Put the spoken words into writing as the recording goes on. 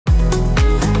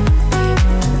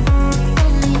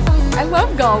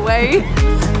love Galway.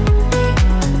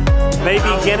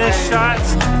 Baby Guinness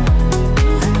shots.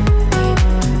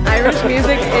 Irish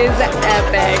music is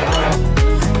epic.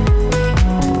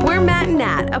 We're Matt and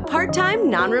Nat, a part-time,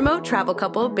 non-remote travel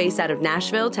couple based out of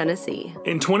Nashville, Tennessee.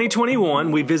 In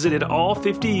 2021, we visited all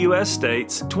 50 US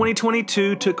states.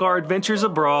 2022 took our adventures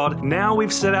abroad. Now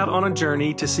we've set out on a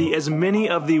journey to see as many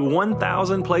of the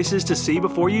 1,000 places to see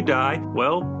before you die.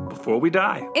 Well, before we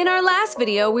die. In our last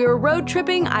video, we were road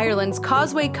tripping Ireland's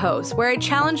Causeway Coast, where I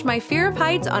challenged my fear of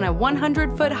heights on a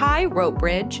 100-foot high rope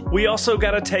bridge. We also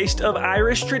got a taste of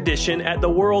Irish tradition at the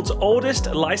world's oldest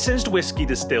licensed whiskey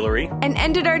distillery. And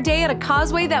ended our day at a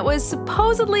causeway that was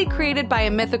supposedly created by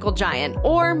a mythical giant,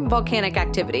 or volcanic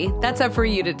activity. That's up for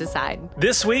you to decide.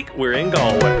 This week, we're in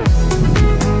Galway.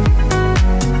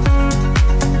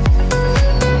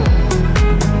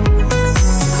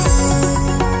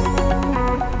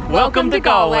 Welcome to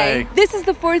Galway. This is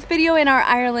the 4th video in our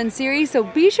Ireland series, so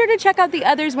be sure to check out the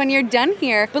others when you're done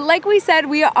here. But like we said,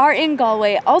 we are in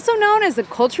Galway, also known as the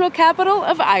cultural capital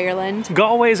of Ireland.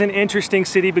 Galway is an interesting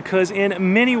city because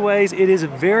in many ways it is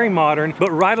very modern, but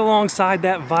right alongside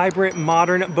that vibrant,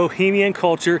 modern, bohemian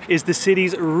culture is the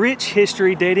city's rich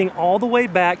history dating all the way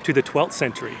back to the 12th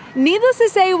century. Needless to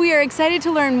say, we are excited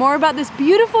to learn more about this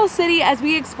beautiful city as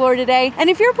we explore today. And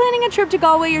if you're planning a trip to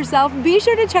Galway yourself, be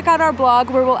sure to check out our blog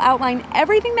where we'll outline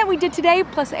everything that we did today,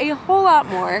 plus a whole lot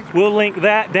more. We'll link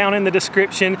that down in the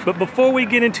description, but before we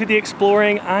get into the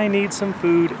exploring, I need some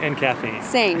food and caffeine.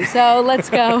 Same, so let's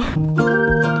go.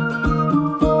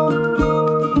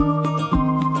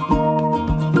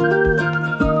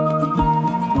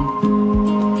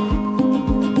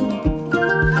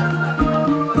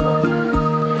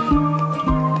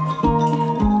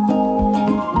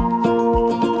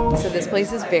 This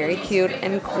place is very cute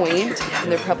and quaint,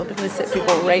 and they're probably going to sit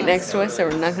people right next to us, so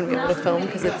we're not going to be able to film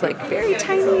because it's like very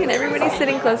tiny and everybody's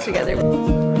sitting close together.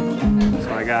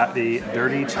 So I got the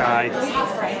dirty chai.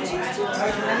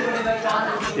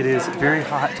 It is very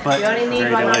hot, but very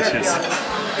delicious.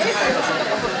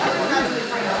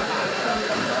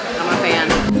 I'm a fan.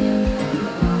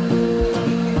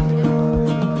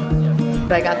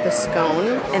 But I got the scone,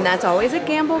 and that's always a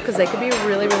gamble because they could be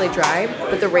really, really dry.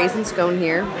 But the raisin scone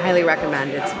here, highly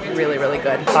recommend. It's really, really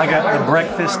good. I got the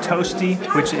breakfast toasty,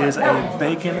 which is a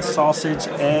bacon, sausage,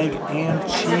 egg, and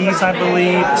cheese, I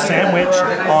believe, sandwich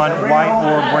on white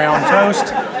or brown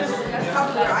toast.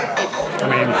 I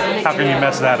mean, how can you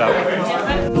mess that up?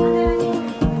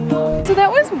 So that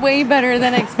was way better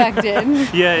than expected.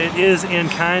 Yeah, it is in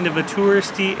kind of a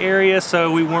touristy area,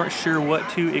 so we weren't sure what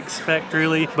to expect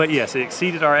really. But yes, it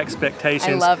exceeded our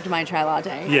expectations. I loved my chai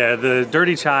latte. Yeah, the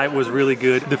dirty chai was really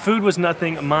good. The food was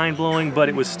nothing mind-blowing, but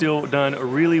it was still done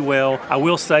really well. I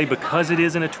will say, because it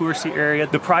is in a touristy area,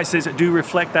 the prices do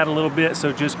reflect that a little bit,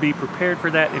 so just be prepared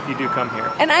for that if you do come here.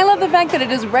 And I love the fact that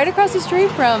it is right across the street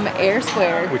from Ayr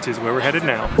Square, which is where we're headed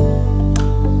now.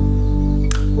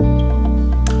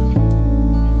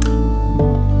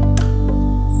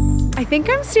 I think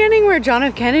I'm standing where John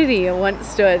F. Kennedy once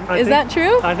stood. Is that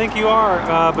true? I think you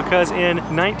are, because in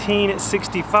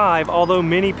 1965, although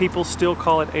many people still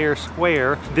call it Ayr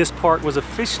Square, this park was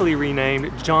officially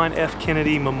renamed John F.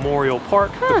 Kennedy Memorial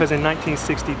Park because in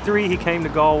 1963 he came to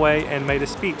Galway and made a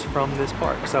speech from this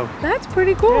park. So that's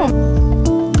pretty cool. Yeah.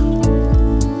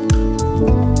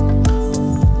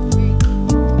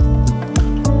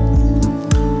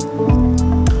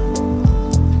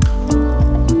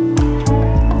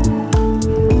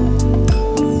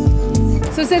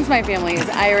 Since my family is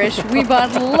Irish, we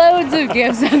bought loads of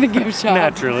gifts at the gift shop.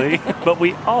 Naturally. But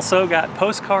we also got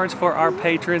postcards for our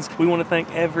patrons. We want to thank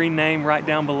every name right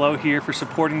down below here for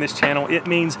supporting this channel. It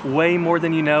means way more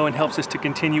than you know and helps us to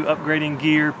continue upgrading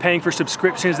gear, paying for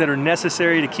subscriptions that are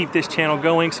necessary to keep this channel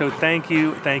going. So thank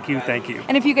you, thank you, thank you.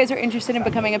 And if you guys are interested in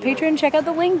becoming a patron, check out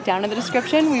the link down in the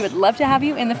description. We would love to have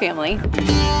you in the family.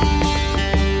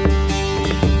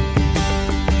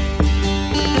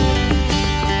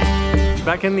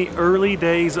 Back in the early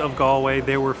days of Galway,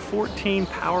 there were 14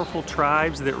 powerful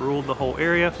tribes that ruled the whole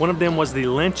area. One of them was the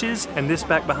Lynches, and this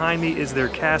back behind me is their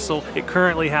castle. It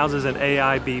currently houses an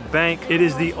AIB bank. It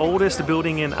is the oldest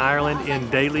building in Ireland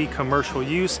in daily commercial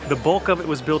use. The bulk of it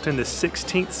was built in the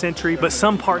 16th century, but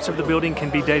some parts of the building can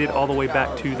be dated all the way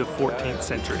back to the 14th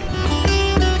century.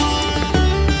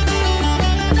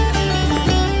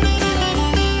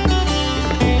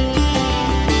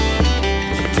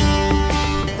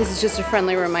 This is just a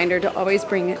friendly reminder to always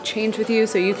bring change with you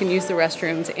so you can use the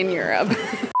restrooms in Europe.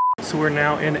 So we're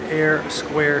now in Ayr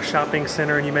Square Shopping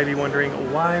Center, and you may be wondering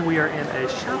why we are in a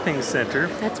shopping center.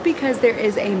 That's because there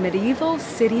is a medieval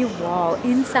city wall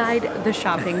inside the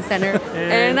shopping center,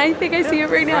 and I think I see it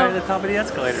right now. Right at the top of the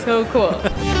escalator. So cool.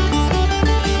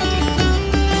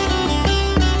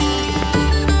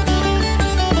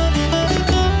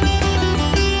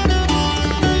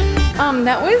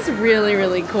 That was really,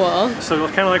 really cool. So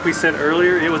kind of like we said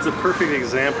earlier, it was a perfect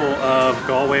example of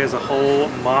Galway as a whole,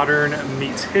 modern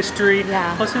meets history.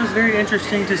 Yeah. Plus it was very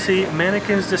interesting to see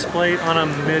mannequins displayed on a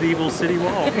medieval city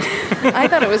wall. I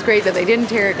thought it was great that they didn't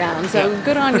tear it down, so yeah.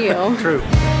 Good on you. True.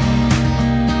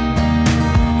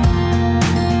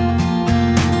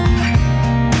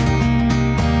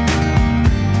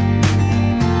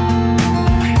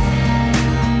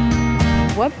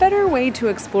 What better way to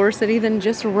explore a city than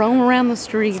just roam around the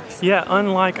streets? Yeah,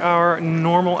 unlike our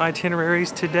normal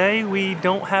itineraries, today we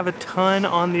don't have a ton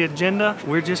on the agenda.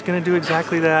 We're just gonna do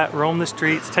exactly that, roam the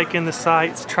streets, take in the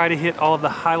sights, try to hit all of the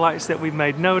highlights that we've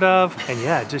made note of, and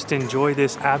yeah, just enjoy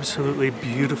this absolutely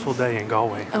beautiful day in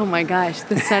Galway. Oh my gosh,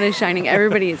 the sun is shining,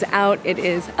 everybody is out, it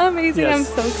is amazing, Yes. I'm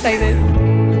so excited.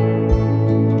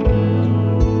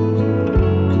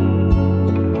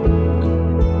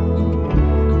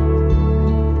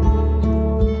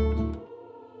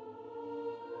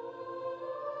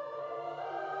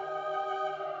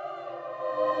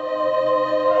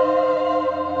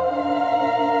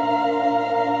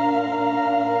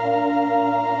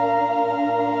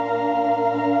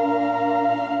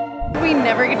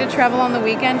 Never get to travel on the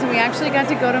weekends, and we actually got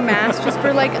to go to Mass just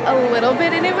for like a little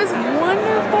bit, and it was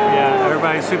wonderful. Yeah,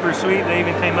 everybody's super sweet. They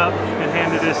even came up and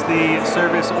handed us the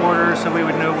service order so we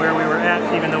would know where we were at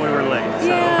even though we were late. So.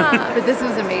 Yeah, but this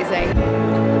was amazing.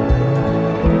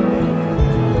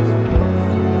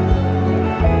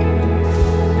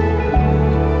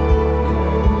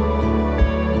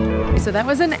 So that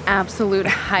was an absolute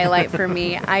highlight for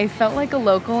me. I felt like a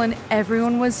local and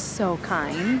everyone was so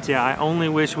kind. Yeah, I only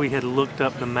wish we had looked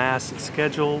up the Mass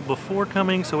schedule before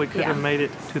coming so we could have made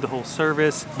it to the whole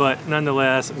service. But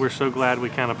nonetheless, we're so glad we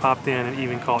kind of popped in and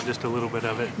even caught just a little bit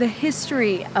of it. The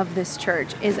history of this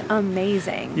church is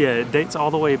amazing. Yeah, it dates all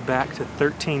the way back to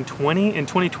 1320. In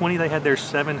 2020, they had their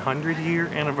 700-year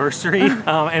anniversary.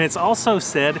 And it's also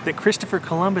said that Christopher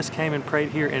Columbus came and prayed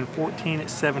here in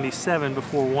 1477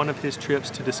 before one of his trips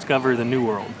to discover the New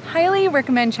World. Highly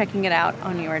recommend checking it out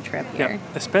on your trip here. Yeah,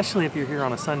 especially if you're here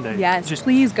on a Sunday. Yes,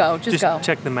 please go. Just go.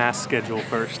 Check the Mass schedule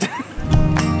first.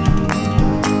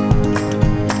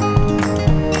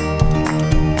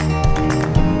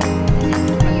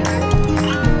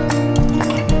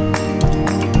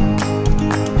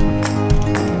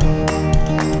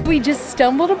 We just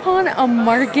stumbled upon a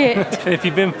market. If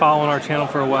you've been following our channel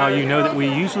for a while, you know that we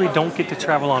usually don't get to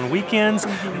travel on weekends,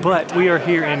 but we are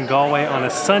here in Galway on a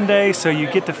Sunday, so you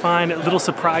get to find little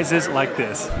surprises like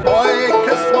this. I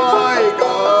kiss my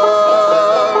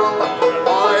girl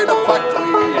by the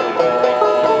factory wall.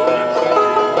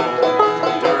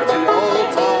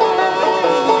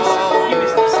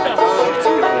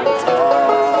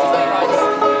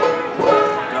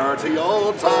 Dirty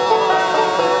old town. Dirty old town.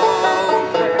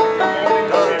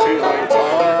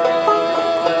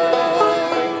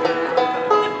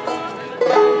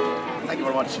 Thank you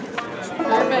very much.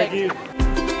 Perfect. Thank you.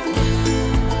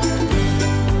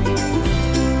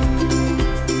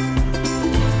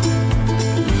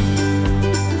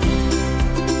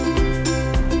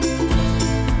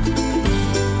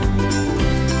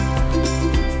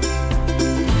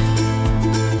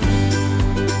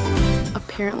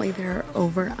 Apparently there are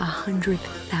over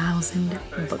 100,000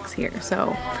 books here,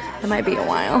 so it might be a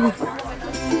while.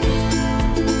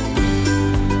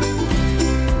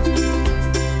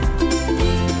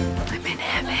 I'm in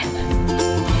heaven.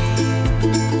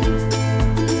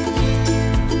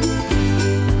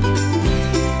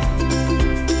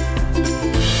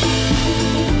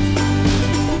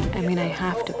 I mean, I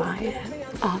have to buy it.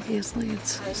 Obviously,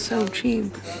 it's so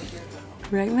cheap.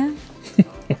 Right, man?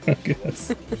 I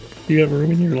guess. You have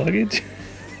room in your luggage?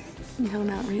 No,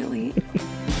 not really.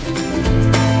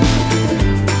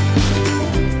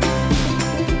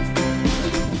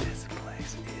 This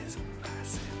place is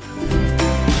massive.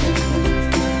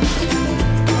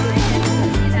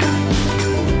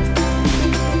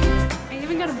 I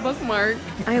even got a bookmark.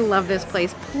 I love this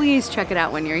place. Please check it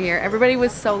out when you're here. Everybody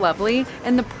was so lovely.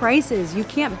 And the prices, you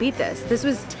can't beat this. This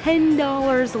was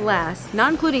 $10 less,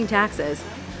 not including taxes.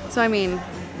 So I mean,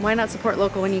 why not support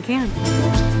local when you can?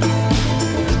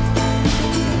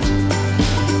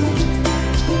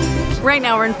 Right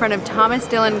now we're in front of Thomas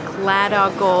Dillon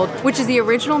Claddagh Gold, which is the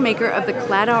original maker of the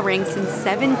Claddagh ring since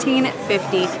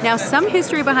 1750. Now, some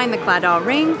history behind the Claddagh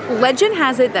ring. Legend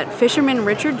has it that fisherman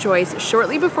Richard Joyce,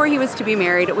 shortly before he was to be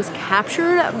married, was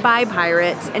captured by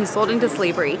pirates and sold into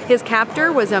slavery. His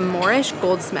captor was a Moorish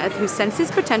goldsmith who sensed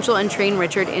his potential and trained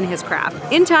Richard in his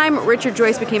craft. In time, Richard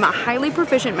Joyce became a highly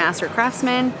proficient master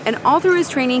craftsman, and all through his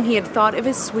training, he had thought of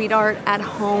his sweetheart at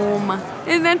home.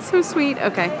 And that's so sweet.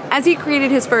 Okay. As he created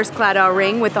his first Claddagh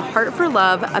ring with a heart for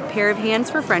love, a pair of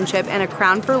hands for friendship, and a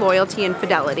crown for loyalty and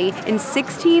fidelity, in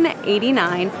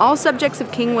 1689, all subjects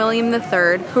of King William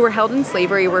III who were held in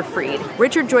slavery were freed.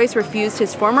 Richard Joyce refused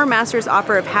his former master's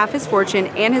offer of half his fortune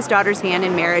and his daughter's hand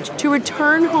in marriage to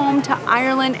return home to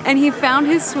Ireland, and he found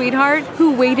his sweetheart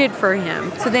who waited for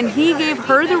him. So then he gave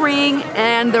her the ring,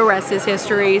 and the rest is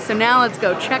history. So now let's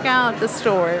go check out the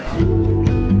store.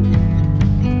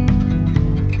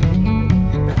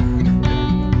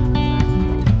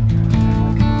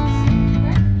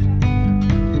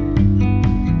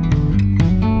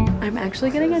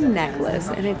 Actually getting a necklace,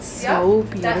 and it's so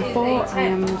beautiful. I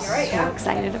am so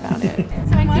excited about it.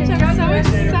 I'm so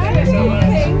excited.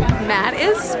 Matt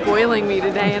is spoiling me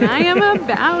today, and I am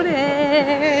about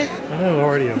it. Oh,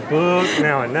 already a book,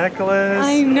 now a necklace.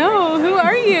 I know. Who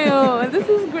are you? This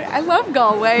is great. I love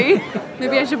Galway.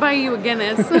 Maybe I should buy you a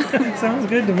Guinness. Sounds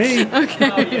good to me.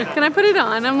 Okay. Can I put it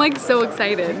on? I'm like so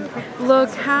excited. Look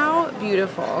how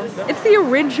beautiful. It's the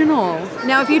original.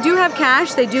 Now, if you do have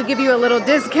cash, they do give you a little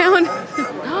discount.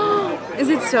 Is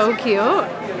it so cute?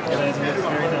 It's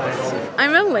very nice.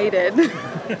 I'm elated.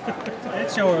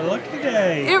 It's your lucky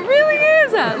day. It really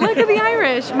is. Look at the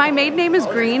Irish. My maiden name is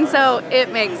Green, so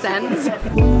it makes sense.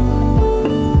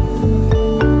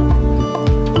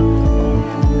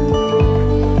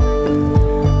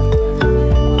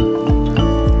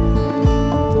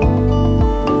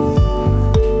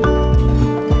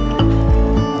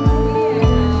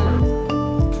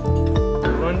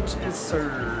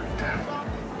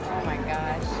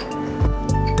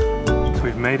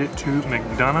 Made it to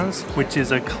McDonough's, which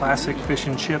is a classic fish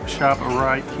and chip shop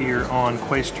right here on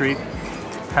Quay Street.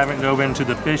 Haven't dove into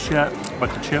the fish yet,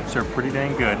 but the chips are pretty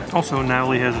dang good. Also,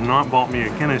 Natalie has not bought me a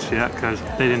Guinness yet because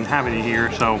they didn't have any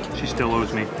here, so she still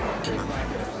owes me.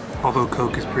 Although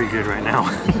Coke is pretty good right now.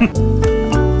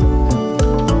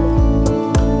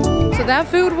 So that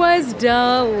food was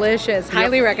delicious.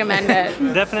 Highly recommend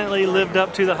it. Definitely lived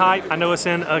up to the hype. I know it's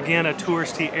in, again, a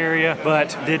touristy area,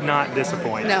 but did not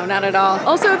disappoint. No, not at all.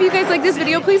 Also, if you guys like this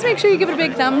video, please make sure you give it a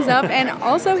big thumbs up and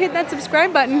also hit that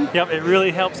subscribe button. Yep, it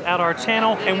really helps out our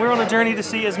channel. And we're on a journey to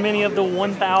see as many of the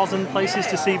 1,000 places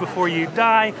to see before you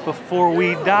die, before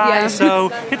we die. Yeah. So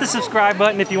hit the subscribe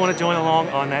button if you want to join along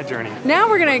on that journey. Now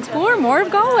we're gonna explore more of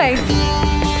Galway.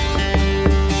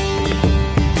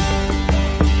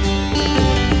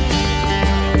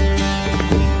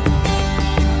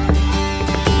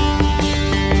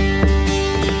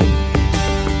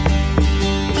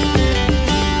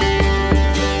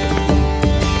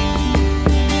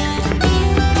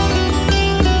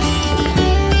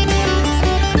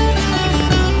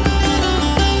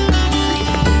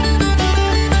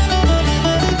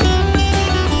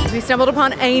 Stumbled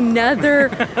upon another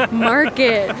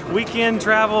market. Weekend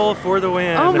travel for the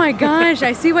win. Oh my gosh,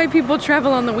 I see why people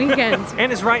travel on the weekends. And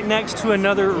it's right next to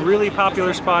another really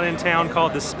popular spot in town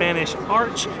called the Spanish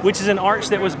Arch, which is an arch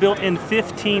that was built in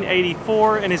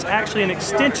 1584 and is actually an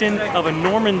extension of a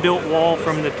Norman-built wall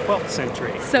from the 12th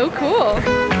century. So cool.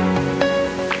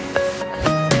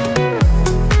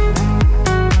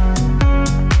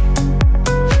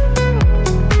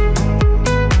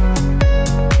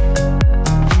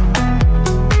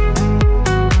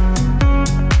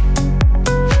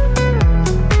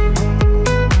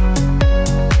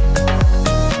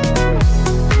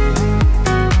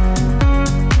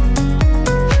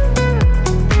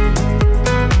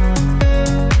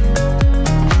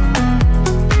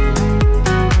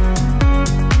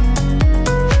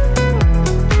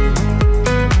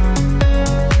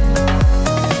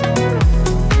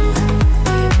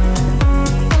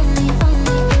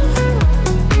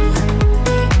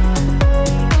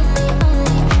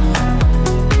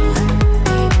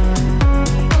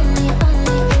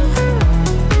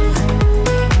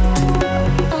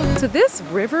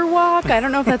 River walk, I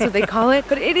don't know if that's what they call it,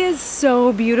 but it is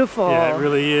so beautiful. Yeah, it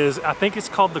really is. I think it's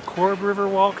called the Corb River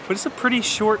Walk, but it's a pretty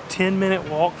short 10-minute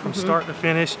walk from start to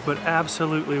finish, but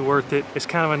absolutely worth it. It's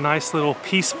kind of a nice little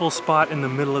peaceful spot in the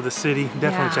middle of the city.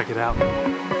 Definitely check it out.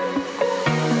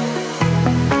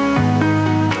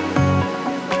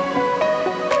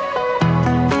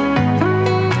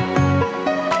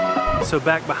 So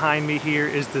back behind me here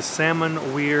is the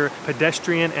Salmon Weir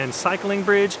pedestrian and cycling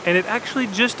bridge, and it actually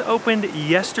just opened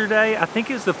yesterday. I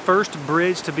think it's the first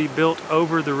bridge to be built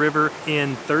over the river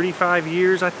in 35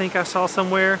 years, I think I saw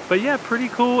somewhere. But yeah, pretty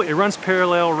cool. It runs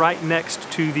parallel right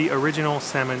next to the original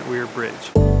Salmon Weir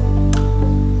Bridge.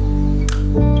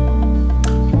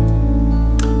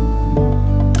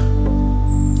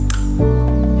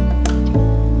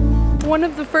 One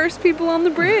of the first people on the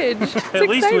bridge. It's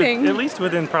exciting. At least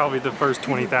within probably the first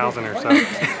 20,000 or so.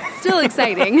 Still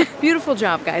exciting. Beautiful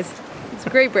job, guys. It's a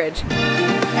great bridge.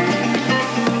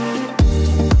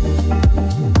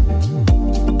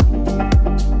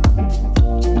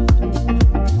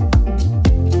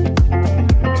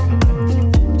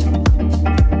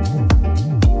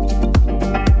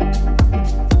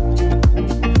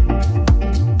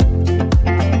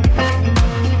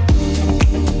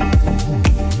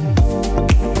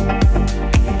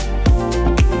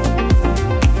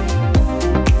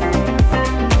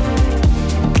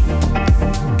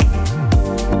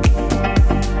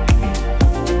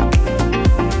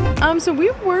 So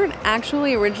we weren't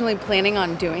actually originally planning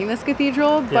on doing this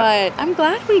cathedral, but I'm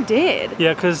glad we did.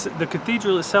 Yeah, because the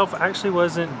cathedral itself actually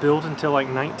wasn't built until like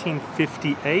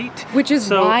 1958. Which is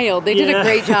wild. They did a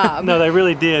great job. No, they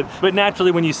really did. But naturally,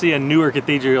 when you see a newer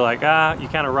cathedral, you're like, you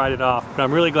kind of write it off. But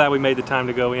I'm really glad we made the time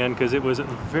to go in because it was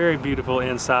very beautiful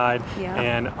inside. Yeah.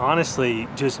 And honestly,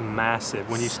 just massive.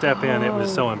 When you step in, it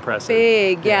was so impressive.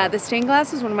 Big, yeah. The stained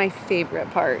glass is one of my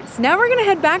favorite parts. Now we're gonna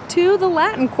head back to the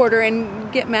Latin Quarter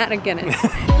and get Matt again. This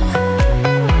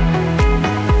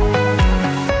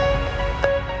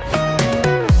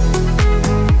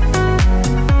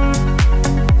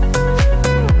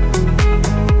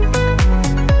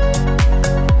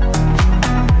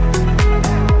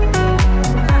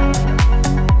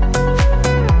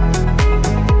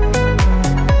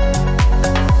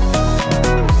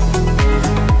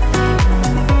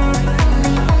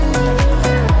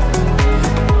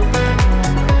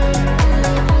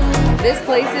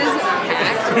place is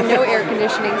packed, no air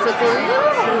conditioning, so it's a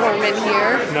little warm in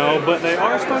here. No, but they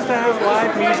are supposed to have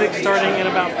live music starting in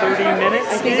about 30 minutes.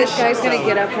 I think this guy's gonna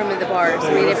get up from the bar,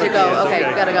 so we have to go. Okay,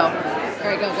 we gotta go. All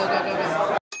right, go.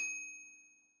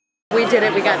 We did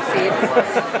it, we got seats.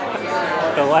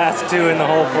 The last two in the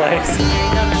whole place.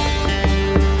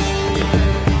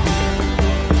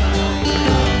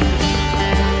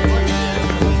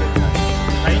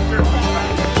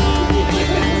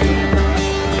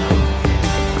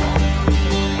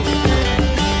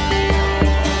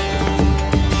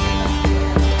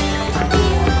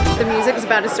 Music's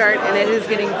about to start and it is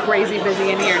getting crazy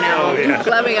busy in here now. Oh, yeah.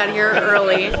 Glad we got here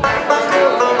early.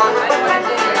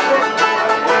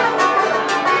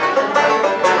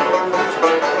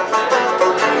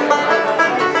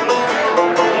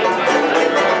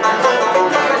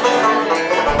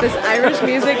 This Irish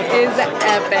music is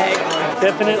epic.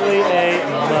 Definitely a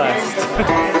must.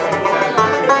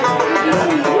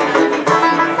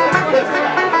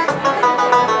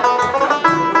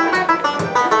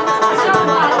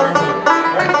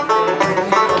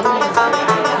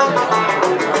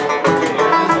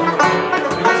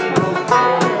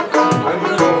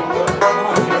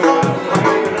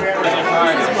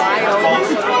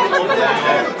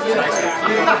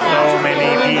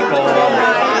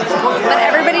 But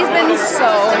everybody's been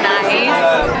so nice.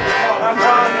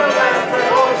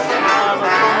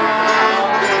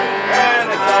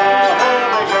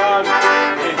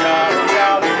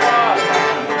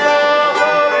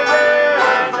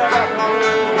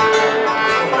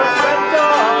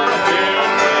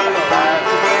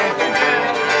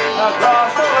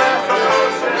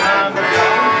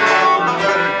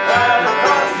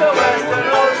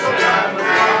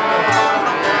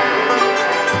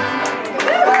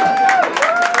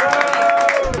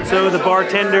 So the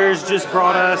bartenders just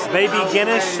brought us baby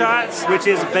Guinness shots, which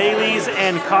is Bailey's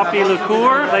and coffee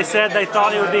liqueur. They said they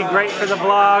thought it would be great for the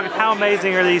vlog. How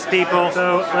amazing are these people?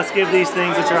 So let's give these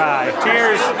things a try.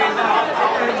 Cheers.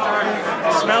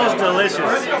 It smells delicious.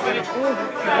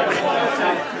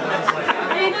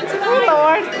 Oh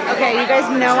Lord. Okay, you guys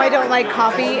know I don't like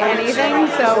coffee anything,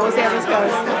 so we'll see how this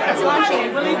goes. It's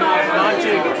launchy.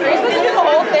 Launchy. Are you supposed to do the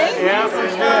whole thing? Yeah.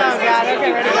 Oh God,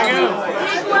 okay, ready to go.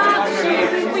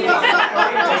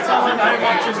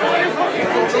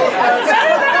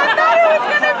 Better than I thought it was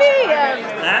gonna be.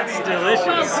 That's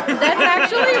delicious. That's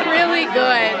actually really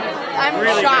good. I'm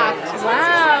really shocked. Good.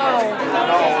 Wow.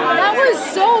 That was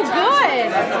so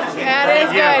good. That is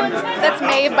good. That's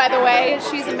Maeve, by the way.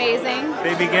 She's amazing.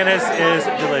 Baby Guinness is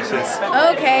delicious.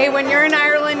 Okay, when you're in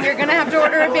Ireland, you're gonna have to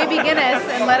order a baby Guinness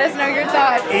and let us know your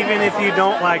thoughts. Even if you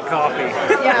don't like coffee.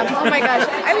 Yeah, oh my gosh.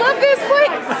 I love this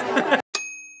place.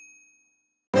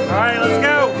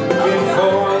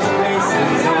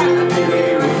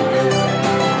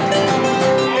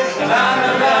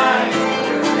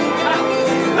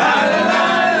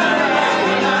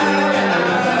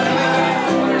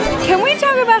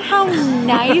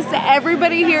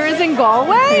 everybody here is in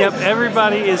Galway? Yep,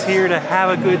 everybody is here to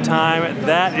have a good time.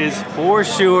 That is for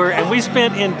sure. And we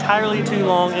spent entirely too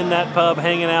long in that pub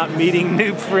hanging out, meeting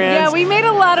new friends. Yeah, we made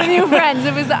a lot of new friends.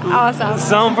 It was awesome.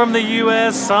 Some from the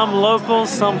US, some locals,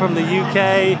 some from the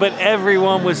UK, but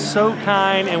everyone was so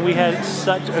kind and we had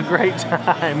such a great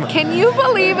time. Can you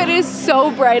believe it is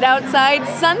so bright outside?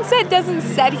 Sunset doesn't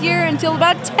set here until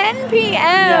about 10 p.m.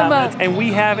 Yeah, and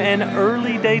we have an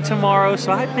early day tomorrow,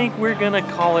 so I think we're gonna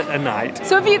call it a night.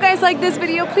 So if you guys like this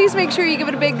video, please make sure you give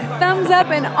it a big thumbs up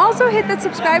and also hit that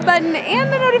subscribe button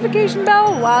and the notification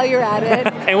bell while you're at it.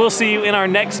 And we'll see you in our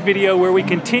next video where we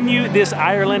continue this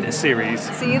Ireland series.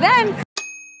 See you then.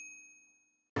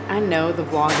 I know the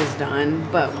vlog is done,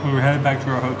 but We were headed back to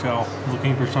our hotel,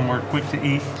 looking for somewhere quick to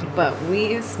eat.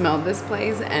 we smelled this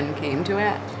place and came to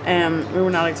it, and we were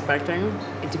not expecting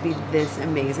it to be this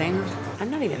amazing.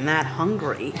 I'm not even that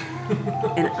hungry,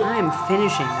 and I'm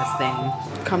finishing this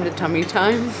thing. Come to Tummy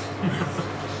Time,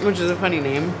 which is a funny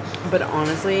name, but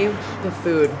honestly, the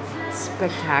food,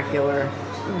 spectacular.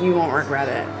 You won't regret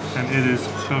it. And it is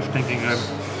so stinking good.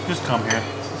 Just come here.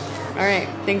 All right,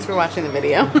 thanks for watching the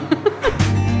video.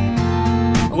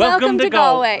 Welcome to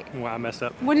Galway. Well, I messed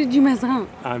up. What did you mess up?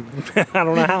 I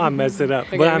don't know how I messed it up,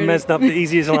 Okay, but I ready? messed up the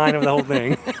easiest line of the whole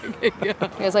thing. You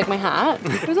guys like my hat?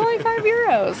 It was only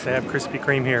 €5. They have Krispy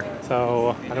Kreme here,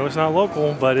 so I know it's not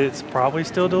local, but it's probably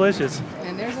still delicious.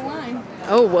 And there's a line.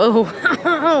 Oh, whoa.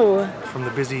 From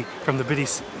the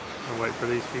biddies. I'll wait for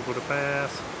these people to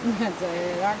pass. That's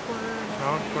it.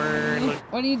 Awkward. Look,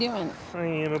 What are you doing? I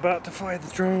am about to fly the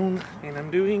drone, and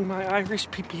I'm doing my Irish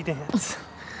pee-pee dance.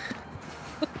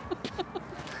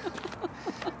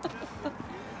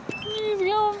 He's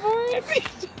going for it.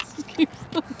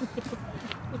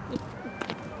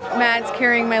 Matt's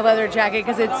carrying my leather jacket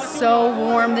because it's so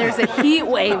warm. There's a heat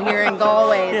wave here in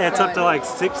Galway. Yeah, it's up to like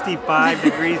 65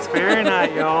 degrees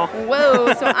Fahrenheit, y'all.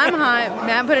 Whoa, so I'm hot.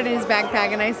 Matt put it in his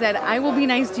backpack and I said, I will be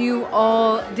nice to you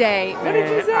all day. What did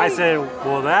you say? I said,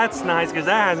 well, that's nice because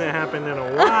that hasn't happened in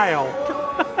a while.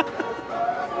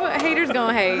 Well, haters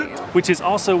gonna hate. Which is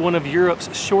also one of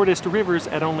Europe's shortest rivers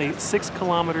at only 6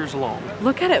 kilometers long.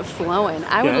 Look at it flowing.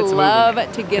 I Yeah, would it's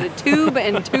love to get a tube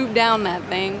and tube down that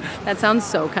thing. That sounds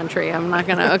so country. I'm not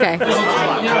gonna, okay.